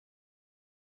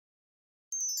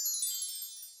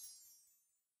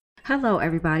Hello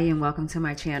everybody and welcome to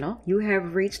my channel. You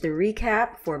have reached the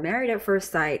recap for Married at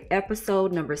First Sight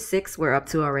episode number 6 we're up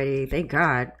to already. Thank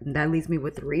God. That leaves me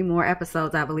with 3 more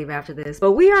episodes I believe after this.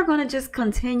 But we are going to just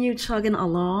continue chugging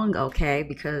along, okay?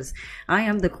 Because I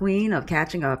am the queen of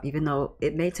catching up. Even though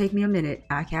it may take me a minute,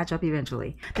 I catch up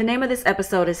eventually. The name of this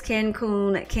episode is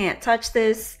Cancun Can't Touch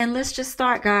This. And let's just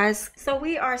start, guys. So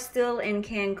we are still in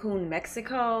Cancun,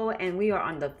 Mexico, and we are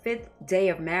on the 5th day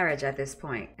of marriage at this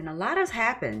point. And a lot has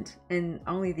happened in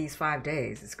only these 5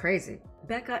 days. It's crazy.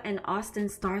 Becca and Austin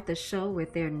start the show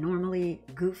with their normally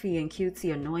goofy and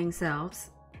cutesy annoying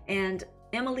selves. And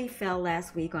Emily fell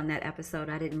last week on that episode.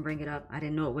 I didn't bring it up. I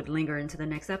didn't know it would linger into the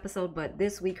next episode, but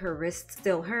this week her wrist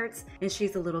still hurts and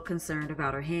she's a little concerned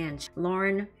about her hand.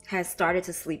 Lauren has started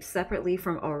to sleep separately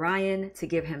from Orion to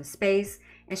give him space.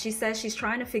 And she says she's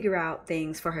trying to figure out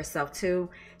things for herself too.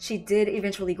 She did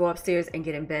eventually go upstairs and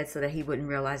get in bed so that he wouldn't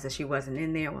realize that she wasn't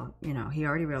in there. Well, you know, he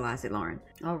already realized it, Lauren.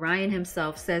 Orion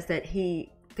himself says that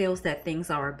he feels that things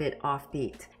are a bit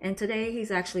offbeat. And today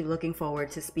he's actually looking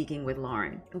forward to speaking with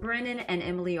Lauren. Brennan and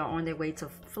Emily are on their way to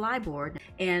Flyboard.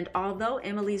 And although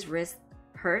Emily's wrist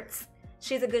hurts,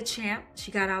 she's a good champ.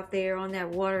 She got out there on that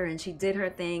water and she did her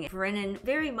thing. Brennan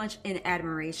very much in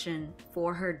admiration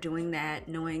for her doing that,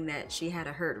 knowing that she had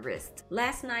a hurt wrist.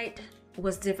 Last night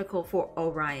was difficult for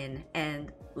Orion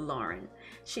and Lauren.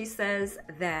 She says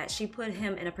that she put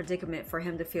him in a predicament for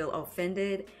him to feel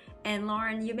offended. And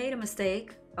Lauren, you made a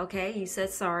mistake, okay? You said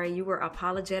sorry. You were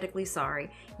apologetically sorry.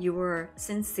 You were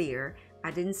sincere. I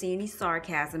didn't see any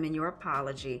sarcasm in your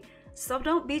apology. So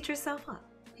don't beat yourself up.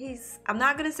 I'm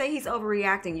not going to say he's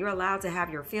overreacting. You're allowed to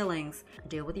have your feelings.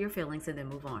 Deal with your feelings and then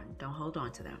move on. Don't hold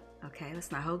on to them. Okay,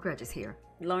 let's not hold grudges here.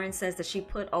 Lauren says that she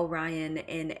put Orion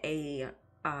in a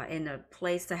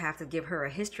place to have to give her a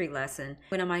history lesson.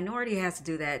 When a minority has to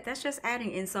do that, that's just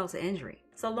adding insult to injury.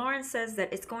 So Lauren says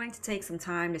that it's going to take some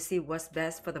time to see what's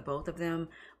best for the both of them,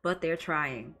 but they're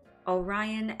trying.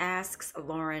 Orion asks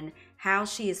Lauren how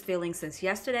she is feeling since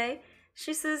yesterday.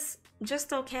 She says,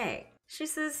 just okay. She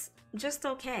says, just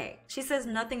okay. She says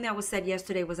nothing that was said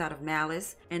yesterday was out of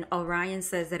malice, and Orion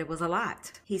says that it was a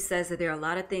lot. He says that there are a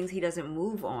lot of things he doesn't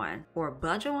move on or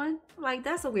budge on. Like,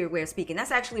 that's a weird way of speaking.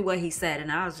 That's actually what he said,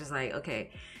 and I was just like, okay.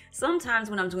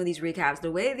 Sometimes when I'm doing these recaps,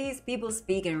 the way these people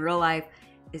speak in real life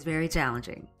is very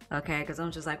challenging, okay? Because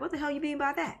I'm just like, what the hell you mean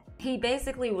by that? He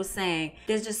basically was saying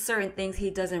there's just certain things he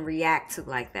doesn't react to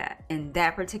like that. And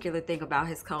that particular thing about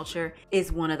his culture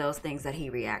is one of those things that he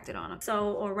reacted on.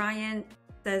 So Orion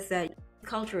says that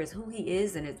culture is who he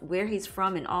is and it's where he's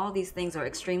from, and all these things are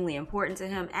extremely important to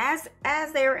him as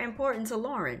they're important to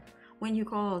Lauren. When you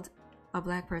called a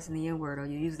black person the N-word, or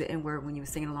you used the N-word when you were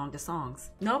singing along to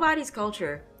songs. Nobody's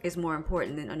culture is more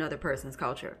important than another person's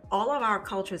culture. All of our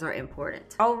cultures are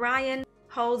important. Orion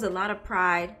holds a lot of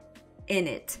pride in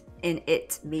it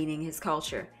meaning his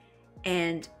culture.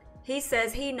 And he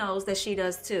says he knows that she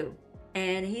does too.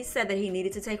 And he said that he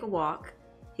needed to take a walk.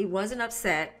 He wasn't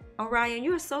upset. Orion,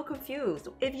 you are so confused.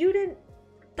 If you didn't,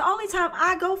 the only time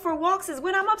I go for walks is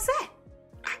when I'm upset.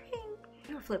 I mean,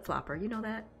 you're a flip-flopper, you know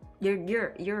that?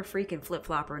 You're a freaking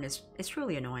flip-flopper, and it's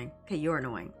truly annoying. Okay, you're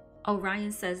annoying.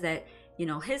 Orion says that, you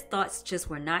know, his thoughts just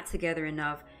were not together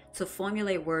enough to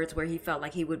formulate words where he felt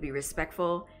like he would be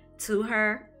respectful to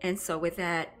her. And so with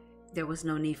that, there was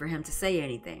no need for him to say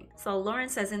anything. So Lauren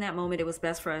says in that moment, it was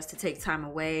best for us to take time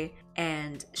away.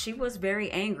 And she was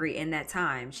very angry in that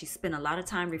time. She spent a lot of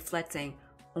time reflecting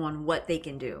on what they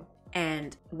can do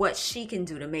and what she can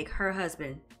do to make her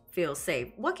husband feel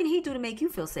safe. What can he do to make you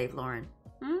feel safe, Lauren?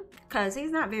 Because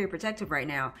he's not very protective right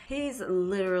now. He's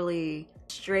literally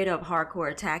straight up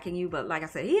hardcore attacking you. But like I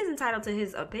said, he is entitled to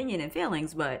his opinion and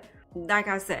feelings. But like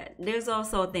I said, there's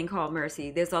also a thing called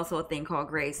mercy. There's also a thing called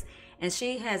grace. And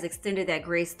she has extended that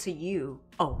grace to you,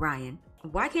 Orion.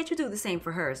 Why can't you do the same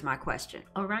for her is my question.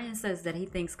 Orion says that he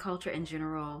thinks culture in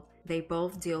general, they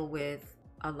both deal with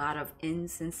a lot of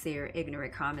insincere,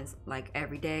 ignorant comments like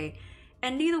every day.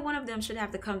 And neither one of them should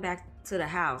have to come back to the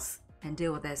house and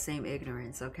deal with that same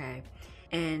ignorance, okay?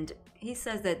 And he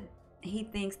says that he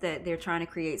thinks that they're trying to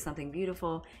create something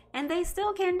beautiful, and they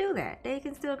still can do that. They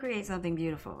can still create something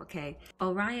beautiful, okay?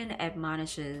 Orion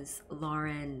admonishes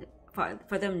Lauren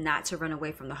for them not to run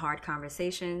away from the hard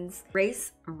conversations.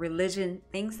 Race, religion,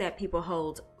 things that people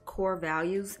hold core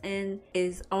values in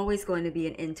is always going to be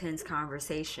an intense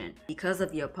conversation because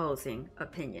of the opposing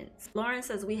opinions. Lauren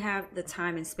says we have the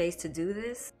time and space to do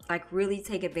this, like really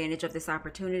take advantage of this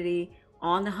opportunity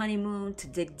on the honeymoon to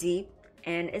dig deep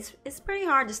And it's pretty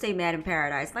hard to stay mad in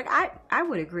paradise. Like, I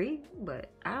would agree,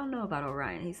 but I don't know about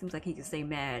Orion. He seems like he can stay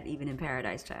mad even in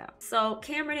paradise, child. So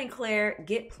Cameron and Claire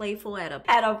get playful at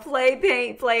a play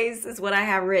paint place is what I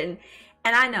have written.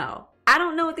 And I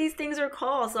don't know what these things are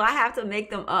called, so I have to make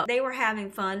them up. They were having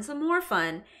fun, some more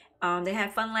fun. They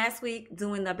had fun last week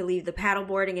doing, I believe, the paddle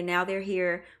boarding, and now they're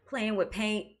here playing with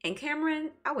paint. And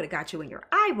Cameron, I would have got you in your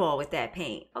eyeball with that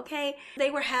paint, okay? They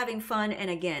were having fun,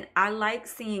 and again, I like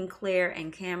seeing Claire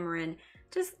and Cameron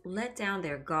just let down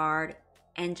their guard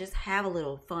and just have a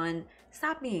little fun.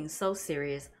 Stop being so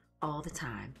serious all the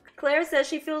time. Claire says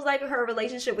she feels like her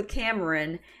relationship with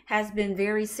Cameron has been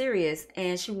very serious,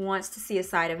 and she wants to see a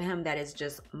side of him that is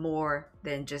just more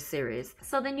than just serious.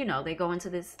 So then, they go into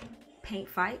this paint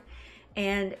fight,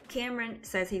 and Cameron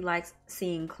says he likes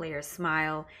seeing Claire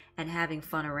smile and having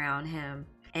fun around him,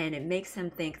 and it makes him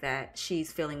think that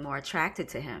she's feeling more attracted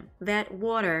to him. That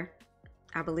water,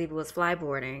 I believe it was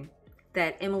flyboarding,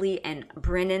 that Emily and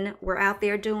Brennan were out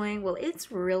there doing, well,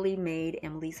 it's really made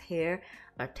Emily's hair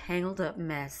a tangled up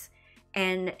mess.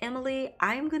 And Emily,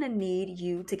 I'm gonna need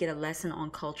you to get a lesson on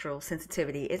cultural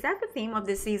sensitivity. Is that the theme of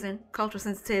this season? Cultural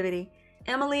sensitivity?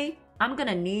 Emily, I'm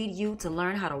gonna need you to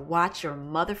learn how to watch your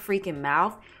mother freaking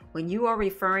mouth when you are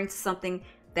referring to something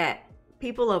that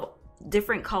people of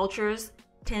different cultures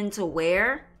tend to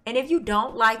wear. And if you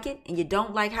don't like it and you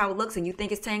don't like how it looks and you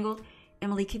think it's tangled,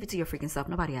 Emily, keep it to your freaking self.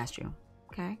 Nobody asked you.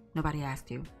 Okay? Nobody asked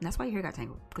you. And that's why your hair got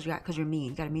tangled. Because you're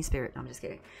mean. You got a mean spirit. I'm just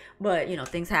kidding. But,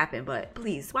 things happen. But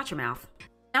please, watch your mouth.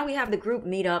 Now we have the group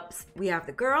meetups. We have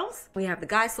the girls. We have the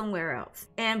guys somewhere else.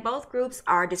 And both groups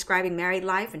are describing married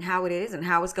life and how it is and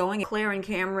how it's going. Claire and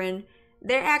Cameron,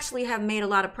 they actually have made a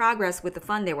lot of progress with the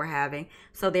fun they were having.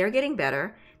 So they're getting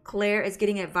better. Claire is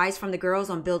getting advice from the girls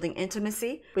on building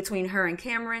intimacy between her and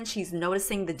Cameron. She's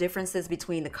noticing the differences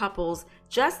between the couples,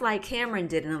 just like Cameron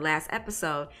did in the last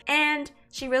episode. And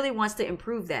she really wants to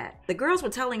improve that. The girls were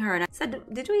telling her, and I said,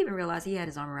 did you even realize he had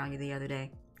his arm around you the other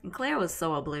day? And Claire was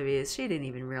so oblivious, she didn't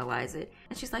even realize it.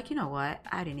 And she's like, you know what?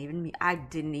 I didn't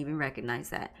even recognize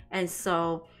that. And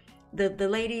so the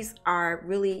ladies are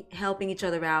really helping each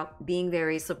other out, being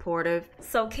very supportive.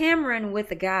 So Cameron with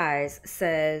the guys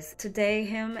says today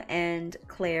him and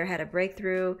Claire had a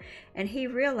breakthrough, and he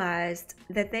realized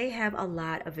that they have a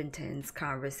lot of intense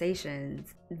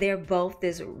conversations. They're both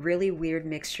this really weird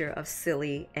mixture of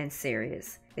silly and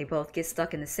serious. They both get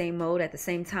stuck in the same mode at the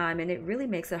same time, and it really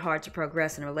makes it hard to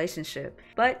progress in a relationship.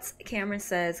 But Cameron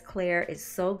says Claire is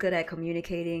so good at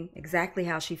communicating exactly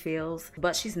how she feels,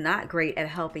 but she's not great at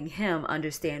helping him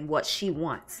understand what she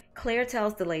wants. Claire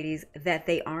tells the ladies that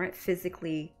they aren't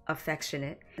physically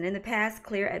affectionate. And in the past,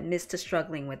 Claire admits to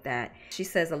struggling with that. She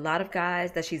says a lot of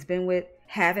guys that she's been with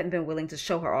haven't been willing to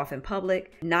show her off in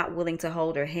public, not willing to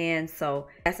hold her hand. So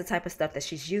that's the type of stuff that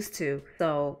she's used to.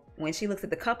 So when she looks at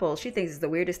the couple, she thinks it's the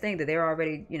weirdest thing that they're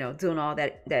already, doing all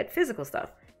that physical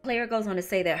stuff. Claire goes on to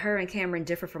say that her and Cameron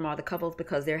differ from all the couples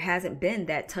because there hasn't been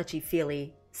that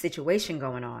touchy-feely situation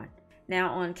going on.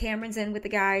 Now on Cameron's end with the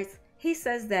guys, he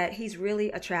says that he's really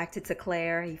attracted to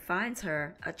Claire. He finds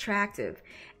her attractive.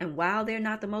 And while they're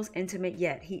not the most intimate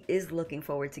yet, he is looking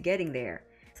forward to getting there.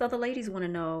 So the ladies want to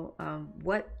know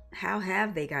how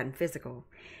have they gotten physical?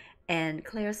 And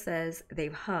Claire says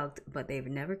they've hugged, but they've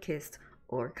never kissed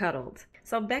or cuddled.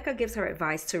 So Becca gives her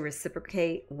advice to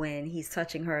reciprocate when he's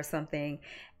touching her or something.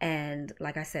 And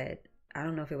like I said, I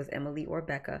don't know if it was Emily or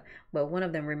Becca, but one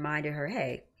of them reminded her,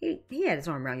 hey, he had his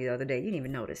arm around you the other day. You didn't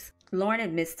even notice. Lauren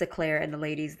admits to Claire and the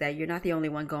ladies that you're not the only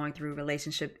one going through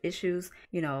relationship issues.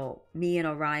 Me and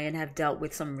Orion have dealt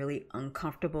with some really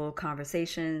uncomfortable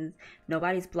conversations.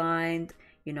 Nobody's blind.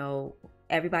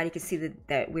 Everybody can see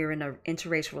that we're in an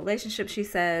interracial relationship, she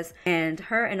says. And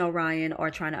her and Orion are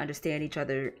trying to understand each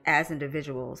other as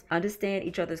individuals, understand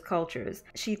each other's cultures.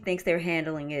 She thinks they're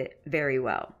handling it very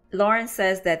well. Lauren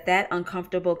says that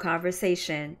uncomfortable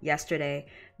conversation yesterday,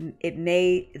 it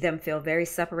made them feel very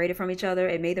separated from each other.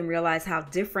 It made them realize how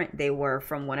different they were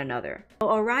from one another.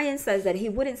 Orion says that he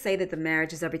wouldn't say that the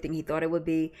marriage is everything he thought it would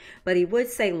be, but he would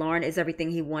say Lauren is everything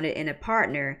he wanted in a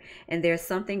partner, and there's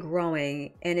something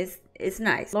growing, and it's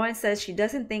nice. Lauren says she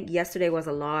doesn't think yesterday was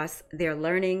a loss. They're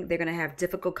learning. They're going to have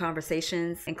difficult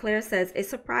conversations. And Claire says it's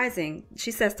surprising.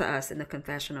 She says to us in the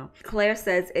confessional, Claire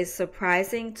says it's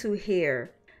surprising to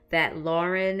hear that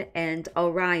Lauren and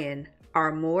Orion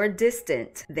are more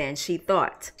distant than she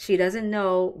thought. She doesn't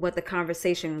know what the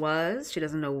conversation was. She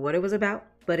doesn't know what it was about,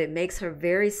 but it makes her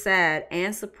very sad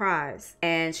and surprised.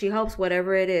 And she hopes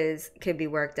whatever it is can be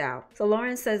worked out. So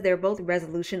Lauren says they're both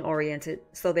resolution oriented,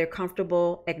 so they're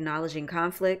comfortable acknowledging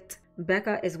conflict.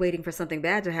 Becca is waiting for something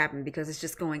bad to happen because it's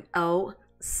just going, oh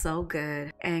So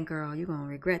good. And girl, you're gonna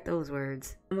regret those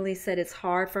words. Emily said it's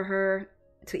hard for her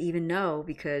to even know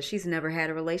because she's never had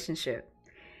a relationship.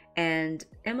 And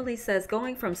Emily says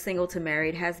going from single to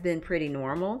married has been pretty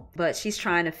normal, but she's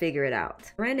trying to figure it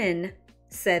out. Brennan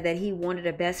said that he wanted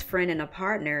a best friend and a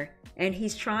partner, and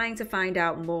he's trying to find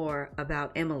out more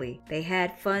about Emily. They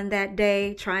had fun that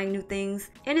day, trying new things,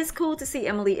 and it's cool to see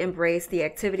Emily embrace the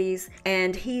activities,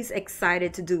 and he's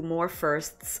excited to do more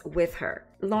firsts with her.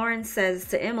 Lauren says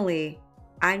to Emily,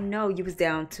 I know you was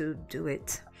down to do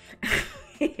it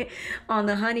on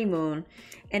the honeymoon.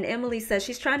 And Emily says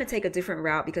she's trying to take a different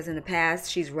route because in the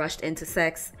past she's rushed into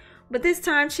sex, but this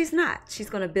time she's not. She's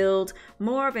going to build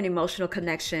more of an emotional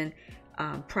connection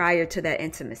prior to that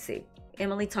intimacy.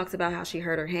 Emily talks about how she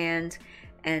hurt her hand,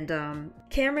 and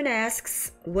Cameron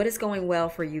asks what is going well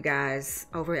for you guys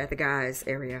over at the guys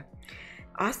area.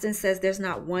 Austin says there's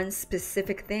not one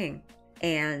specific thing.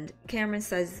 And Cameron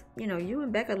says, you know, you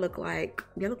and Becca look like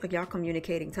y'all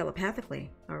communicating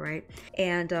telepathically, all right?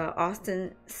 And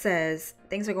Austin says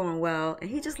things are going well,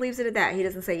 and he just leaves it at that. He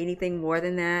doesn't say anything more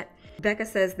than that. Becca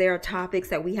says there are topics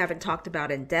that we haven't talked about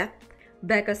in depth.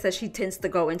 Becca says she tends to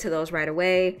go into those right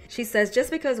away. She says just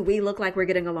because we look like we're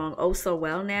getting along oh so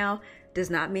well now does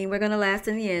not mean we're going to last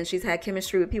in the end. She's had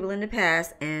chemistry with people in the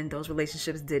past, and those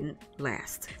relationships didn't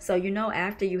last. So, you know,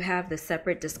 after you have the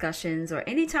separate discussions, or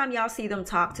anytime y'all see them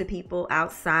talk to people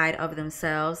outside of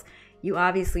themselves, you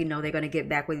obviously know they're going to get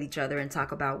back with each other and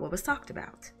talk about what was talked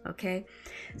about. Okay.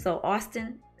 So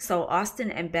Austin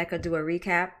and Becca do a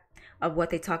recap of what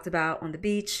they talked about on the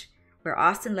beach, where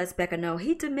Austin lets Becca know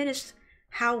he diminished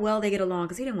how well they get along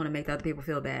because he didn't want to make the other people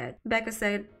feel bad. Becca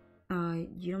said,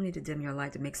 you don't need to dim your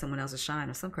light to make someone else's shine,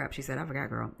 or some crap she said. I forgot,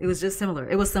 girl. It was just similar.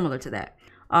 It was similar to that.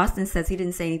 Austin says he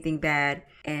didn't say anything bad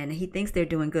and he thinks they're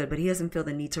doing good, but he doesn't feel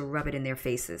the need to rub it in their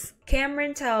faces.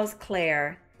 Cameron tells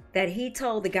Claire that he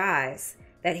told the guys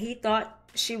that he thought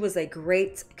she was a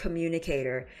great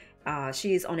communicator.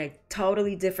 She's on a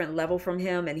totally different level from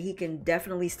him, and he can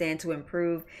definitely stand to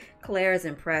improve. Claire is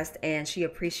impressed, and she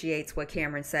appreciates what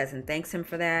Cameron says and thanks him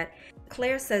for that.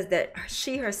 Claire says that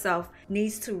she herself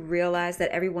needs to realize that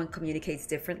everyone communicates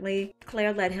differently.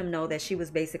 Claire let him know that she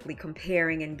was basically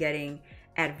comparing and getting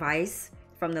advice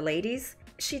from the ladies.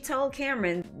 She told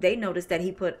Cameron they noticed that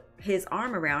he put his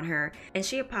arm around her, and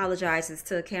she apologizes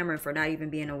to Cameron for not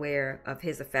even being aware of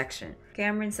his affection.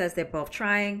 Cameron says they're both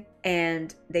trying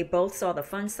and they both saw the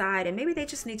fun side, and maybe they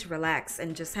just need to relax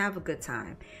and just have a good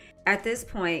time. At this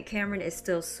point, Cameron is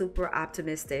still super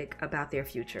optimistic about their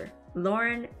future.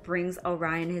 Lauren brings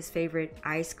Orion his favorite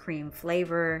ice cream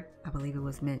flavor. I believe it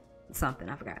was mint something,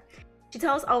 I forgot. She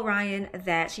tells Orion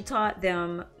that she taught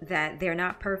them that they're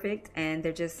not perfect and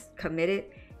they're just committed,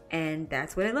 and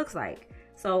that's what it looks like.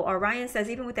 So Orion says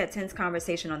even with that tense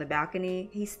conversation on the balcony,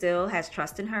 he still has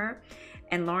trust in her.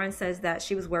 And Lauren says that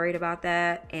she was worried about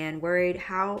that and worried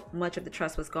how much of the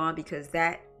trust was gone, because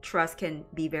that trust can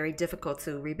be very difficult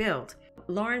to rebuild.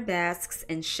 Lauren basks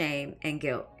in shame and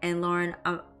guilt. And Lauren,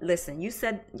 listen, you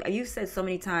said so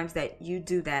many times that you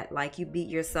do that, like you beat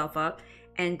yourself up.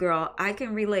 And girl, I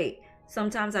can relate.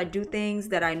 Sometimes I do things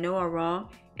that I know are wrong,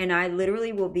 and I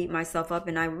literally will beat myself up,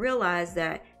 and I realize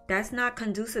that that's not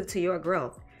conducive to your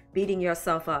growth, beating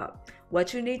yourself up.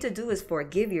 What you need to do is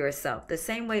forgive yourself. The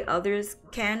same way others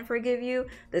can forgive you,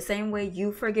 the same way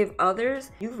you forgive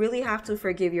others, you really have to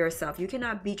forgive yourself. You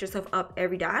cannot beat yourself up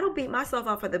every day. I don't beat myself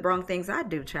up for the wrong things I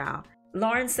do, child.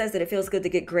 Lauren says that it feels good to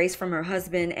get grace from her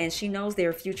husband, and she knows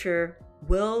their future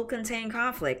will contain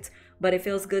conflict, but it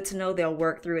feels good to know they'll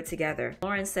work through it together.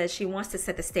 Lauren says she wants to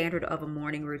set the standard of a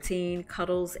morning routine,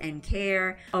 cuddles, and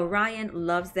care. Orion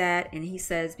loves that, and he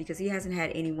says because he hasn't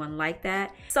had anyone like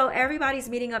that. So everybody's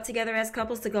meeting up together as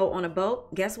couples to go on a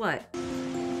boat. Guess what?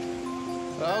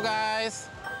 Hello, guys.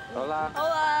 Hola.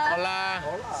 Hola. Hola.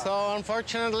 Hola. So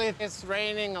unfortunately, it's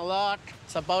raining a lot.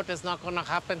 So boat is not gonna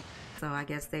happen. So I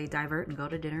guess they divert and go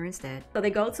to dinner instead. So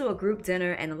they go to a group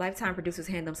dinner, and the Lifetime producers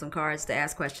hand them some cards to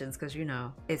ask questions because, you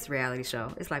know, it's a reality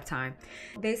show. It's Lifetime.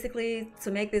 Basically, to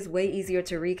make this way easier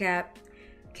to recap,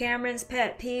 Cameron's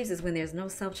pet peeves is when there's no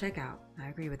self-checkout. I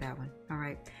agree with that one. All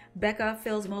right. Becca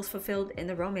feels most fulfilled in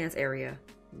the romance area.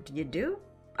 You do?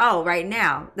 Oh, right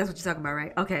now. That's what you're talking about,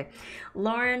 right? Okay.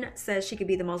 Lauren says she could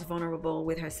be the most vulnerable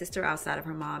with her sister outside of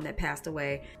her mom that passed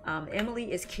away.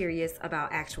 Emily is curious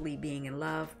about actually being in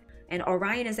love. And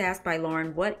Orion is asked by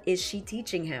Lauren, what is she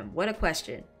teaching him? What a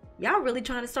question. Y'all really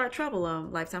trying to start trouble,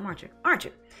 Lifetime, aren't you? Aren't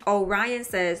you? Orion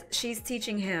says she's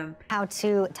teaching him how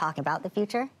to talk about the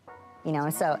future, you know,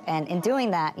 so, and in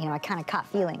doing that, you know, I kind of caught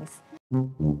feelings.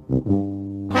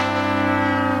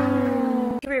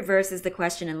 He reverses the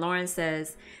question, and Lauren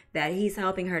says that he's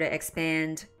helping her to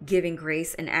expand giving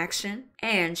grace in action.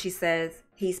 And she says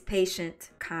he's patient,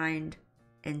 kind,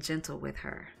 and gentle with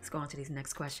her. Let's go on to these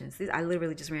next questions. I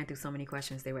literally just ran through so many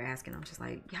questions they were asking. I'm just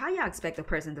like, how y'all expect a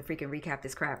person to freaking recap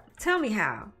this crap? Tell me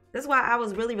how. That's why I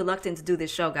was really reluctant to do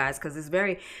this show, guys, because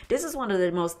this is one of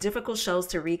the most difficult shows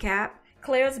to recap.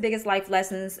 Claire's biggest life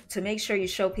lessons: to make sure you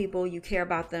show people you care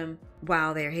about them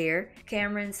while they're here.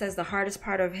 Cameron says the hardest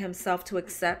part of himself to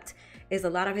accept is a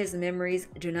lot of his memories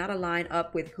do not align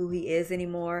up with who he is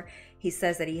anymore. He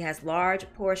says that he has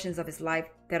large portions of his life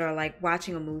that are like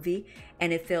watching a movie,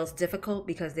 and it feels difficult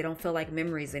because they don't feel like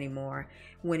memories anymore.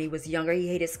 When he was younger, he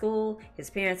hated school. His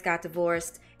parents got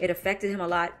divorced. It affected him a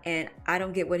lot, and I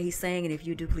don't get what he's saying. And if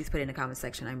you do, please put it in the comment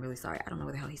section. I'm really sorry. I don't know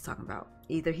what the hell he's talking about.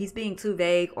 Either he's being too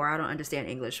vague or I don't understand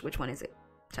English. Which one is it?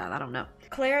 Child, I don't know.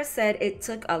 Claire said it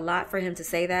took a lot for him to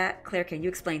say that. Claire, can you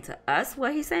explain to us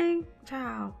what he's saying?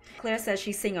 Child. Claire says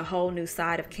she's seeing a whole new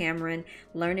side of Cameron,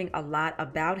 learning a lot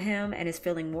about him, and is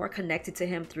feeling more connected to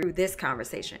him through this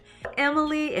conversation.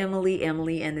 Emily,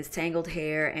 and this tangled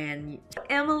hair, and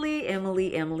Emily,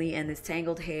 and this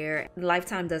tangled hair.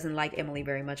 Lifetime doesn't like Emily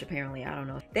very much, apparently. I don't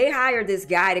know. They hired this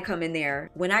guy to come in there.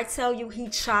 When I tell you he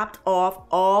chopped off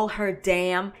all her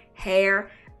damn hair,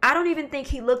 I don't even think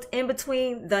he looked in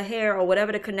between the hair or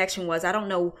whatever the connection was. I don't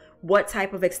know what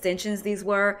type of extensions these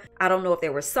were. I don't know if they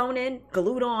were sewn in,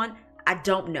 glued on. I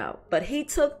don't know. But he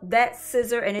took that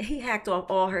scissor and he hacked off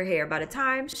all her hair. By the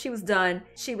time she was done,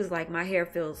 she was like, my hair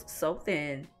feels so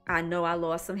thin. I know I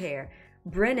lost some hair.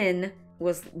 Brennan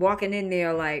was walking in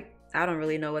there like, I don't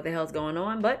really know what the hell's going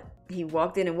on, but he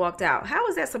walked in and walked out. How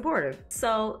is that supportive?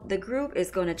 So the group is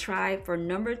going to try for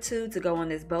number 2 to go on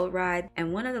this boat ride.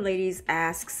 And one of the ladies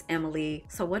asks Emily,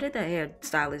 so what did the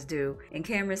hairstylist do? And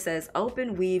Cameron says,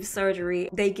 open weave surgery.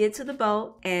 They get to the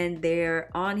boat and they're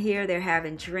on here. They're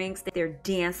having drinks. They're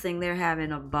dancing. They're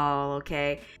having a ball,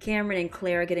 okay? Cameron and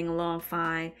Claire are getting along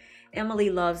fine. Emily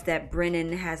loves that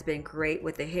Brennan has been great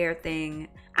with the hair thing.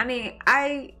 I mean,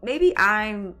 maybe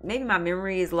my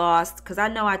memory is lost because I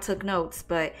know I took notes,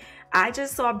 but I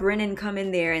just saw Brennan come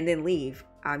in there and then leave.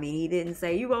 I mean, he didn't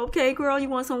say, you okay, girl? You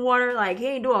want some water? Like, he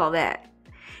ain't do all that.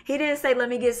 He didn't say, let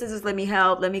me get scissors, let me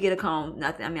help, let me get a comb.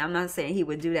 Nothing. I mean, I'm not saying he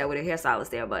would do that with a hairstylist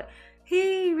there, but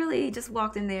he really just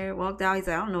walked in there, walked out. He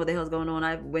said, I don't know what the hell's going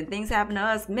on. When things happen to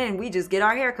us, men, we just get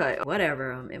our hair cut.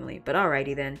 Whatever, Emily. But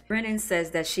alrighty then. Brennan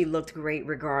says that she looked great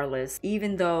regardless.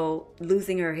 Even though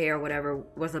losing her hair or whatever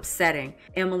was upsetting,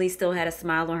 Emily still had a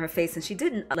smile on her face and she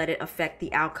didn't let it affect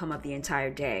the outcome of the entire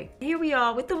day. Here we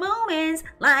are with the moments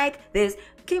like this.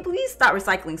 Can you please stop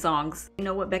recycling songs? You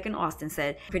know what Beck and Austin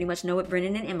said. Pretty much know what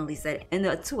Brennan and Emily said. And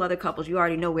the 2 other couples, you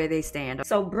already know where they stand.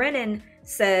 So Brennan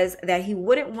says that he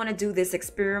wouldn't want to do this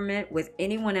experiment with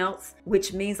anyone else,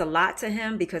 which means a lot to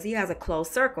him because he has a close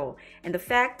circle. And the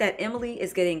fact that Emily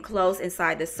is getting close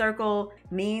inside the circle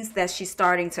means that she's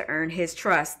starting to earn his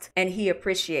trust and he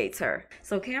appreciates her.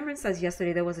 So Cameron says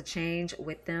yesterday there was a change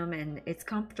with them and it's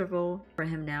comfortable for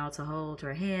him now to hold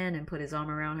her hand and put his arm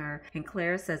around her. And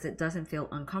Claire says it doesn't feel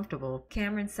uncomfortable.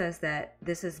 Cameron says that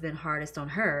this has been hardest on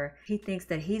her. He thinks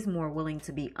that he's more willing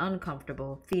to be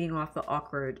uncomfortable, feeding off the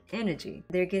awkward energy.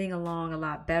 They're getting along a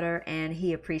lot better and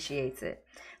he appreciates it.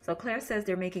 So Claire says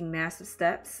they're making massive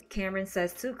steps. Cameron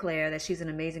says to Claire that she's an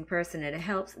amazing person and it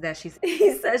helps that he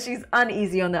says she's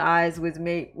uneasy on the eyes, which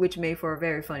made for a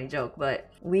very funny joke, but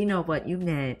we know what you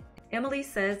meant. Emily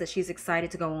says that she's excited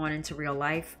to go on into real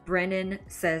life. Brennan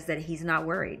says that he's not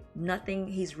worried. Nothing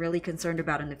he's really concerned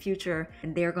about in the future,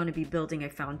 and they're going to be building a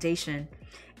foundation.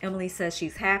 Emily says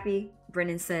she's happy.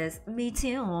 Brennan says, me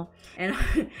too. And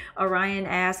Orion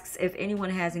asks if anyone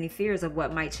has any fears of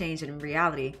what might change in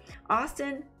reality.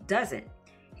 Austin doesn't.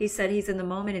 He said he's in the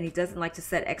moment and he doesn't like to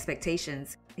set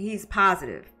expectations. He's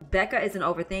positive. Becca is an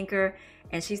overthinker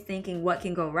and she's thinking what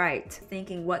can go right.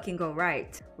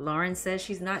 Lauren says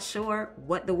she's not sure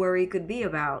what the worry could be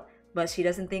about, but she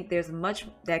doesn't think there's much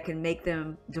that can make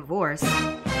them divorce.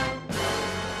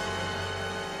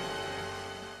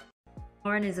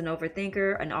 Lauren is an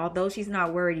overthinker, and although she's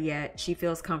not worried yet, she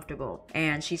feels comfortable.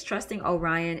 And she's trusting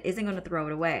Orion isn't going to throw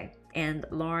it away. And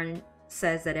Lauren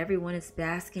says that everyone is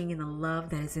basking in the love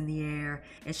that is in the air,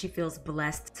 and she feels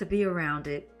blessed to be around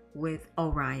it with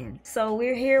Orion. So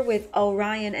we're here with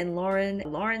Orion and Lauren.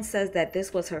 Lauren says that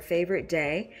this was her favorite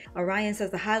day. Orion says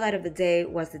the highlight of the day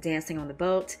was the dancing on the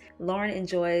boat. Lauren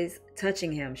enjoys touching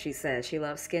him, she says. She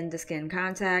loves skin-to-skin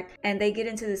contact. And they get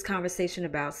into this conversation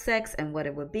about sex and what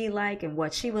it would be like and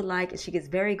what she would like. And she gets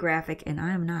very graphic, and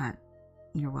I am not.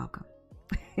 You're welcome.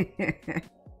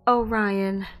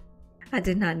 Orion, I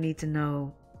did not need to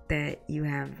know that you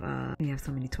have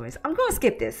so many toys. I'm gonna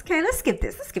skip this. Okay, let's skip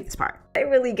this part. They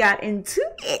really got into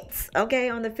it. Okay,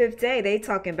 on the 5th day, they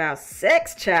talking about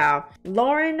sex, child.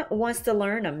 Lauren wants to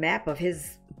learn a map of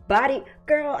his body.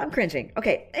 Girl, I'm cringing.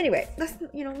 Okay, anyway,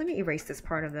 let me erase this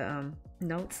part of the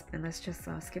notes and let's just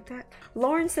skip that.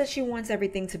 Lauren says she wants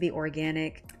everything to be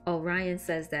organic. Orion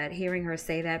says that hearing her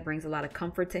say that brings a lot of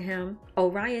comfort to him.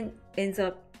 Orion ends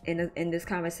up in this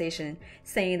conversation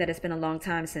saying that it's been a long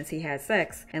time since he had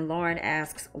sex, and Lauren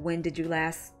asks, when did you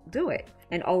last do it?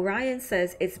 And Orion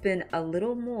says it's been a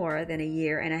little more than a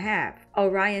year and a half.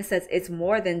 Orion says it's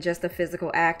more than just a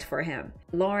physical act for him.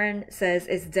 Lauren says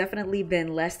it's definitely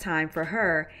been less time for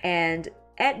her and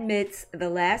admits the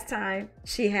last time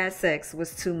she had sex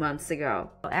was 2 months ago.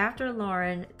 After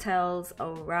Lauren tells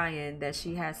Orion that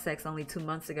she had sex only 2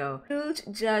 months ago, huge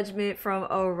judgment from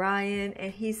Orion,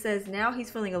 and he says now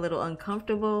he's feeling a little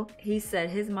uncomfortable. He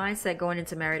said his mindset going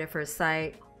into Married at First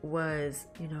Sight was,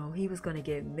 he was going to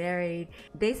get married.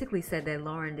 Basically said that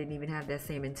Lauren didn't even have that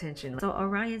same intention. So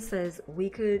Orion says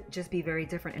we could just be very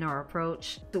different in our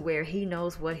approach to where he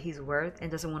knows what he's worth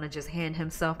and doesn't want to just hand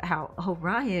himself out.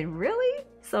 Orion, really?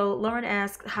 So Lauren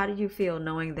asks, how did you feel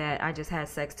knowing that I just had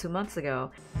sex 2 months ago?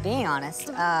 Being honest,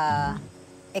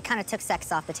 it kind of took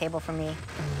sex off the table for me.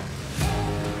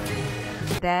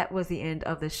 That was the end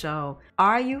of the show.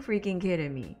 Are you freaking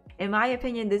kidding me? In my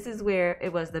opinion, this is where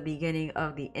it was the beginning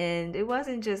of the end. It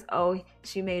wasn't just, oh,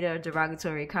 she made a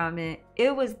derogatory comment.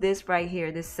 It was this right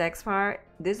here, this sex part.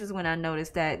 This is when I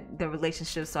noticed that the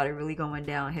relationship started really going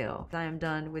downhill. I am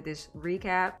done with this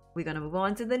recap. We're going to move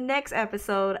on to the next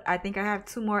episode. I think I have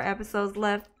 2 more episodes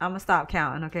left. I'm going to stop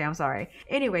counting. Okay, I'm sorry.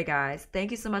 Anyway, guys, thank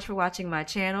you so much for watching my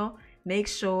channel. Make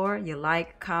sure you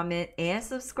like, comment, and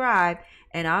subscribe.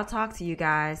 And I'll talk to you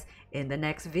guys in the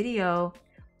next video.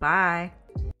 Bye.